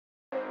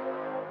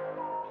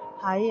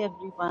Hi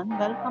everyone,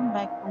 welcome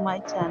back to my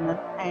channel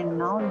and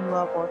now you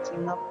are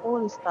watching a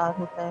 4-star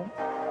hotel.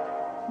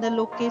 The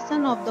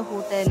location of the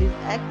hotel is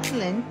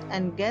excellent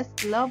and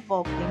guests love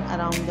walking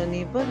around the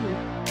neighborhood.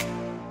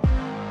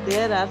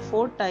 There are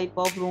 4 types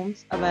of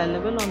rooms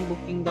available on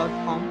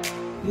booking.com.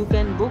 You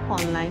can book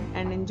online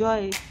and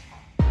enjoy it.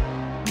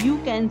 You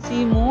can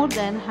see more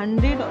than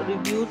 100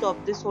 reviews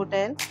of this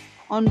hotel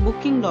on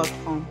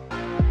booking.com.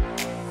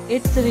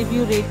 Its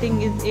review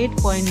rating is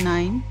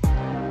 8.9,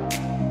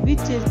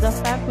 which is the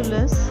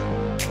fabulous.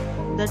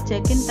 The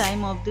check-in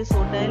time of this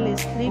hotel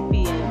is 3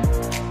 p.m.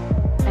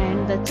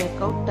 and the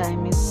checkout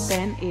time is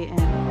 10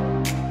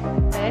 a.m.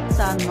 Pets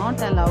are not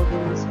allowed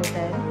in this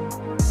hotel.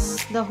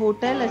 The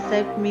hotel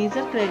accepts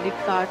major credit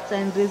cards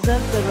and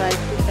reserves the right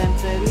to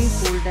temporarily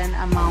hold an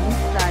amount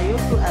prior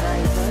to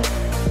arrival.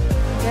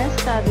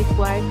 Guests are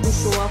required to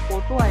show a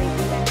photo ID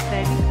and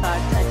credit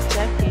cards at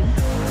check-in.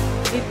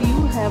 If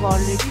you have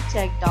already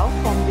checked out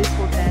from this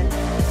hotel,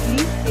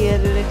 please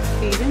share your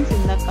experience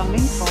in the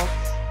comment box.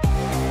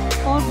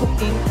 For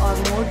booking or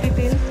more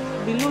details,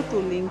 below to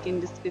link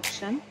in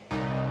description.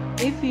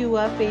 If you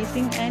are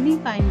facing any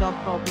kind of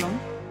problem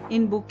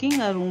in booking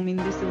a room in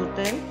this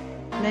hotel,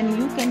 then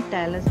you can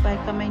tell us by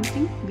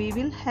commenting. We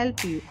will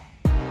help you.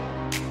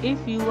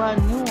 If you are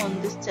new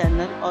on this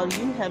channel or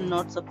you have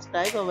not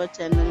subscribed our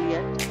channel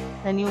yet,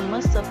 then you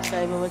must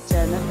subscribe our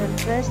channel and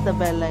press the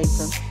bell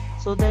icon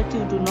so that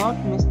you do not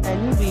miss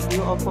any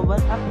video of our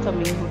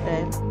upcoming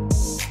hotel.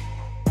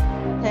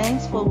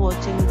 Thanks for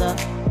watching the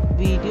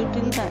video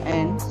till the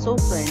end. So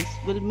friends,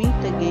 we'll meet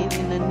again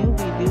in a new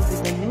video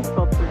with a new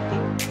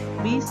property.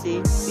 Be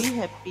safe, be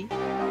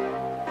happy.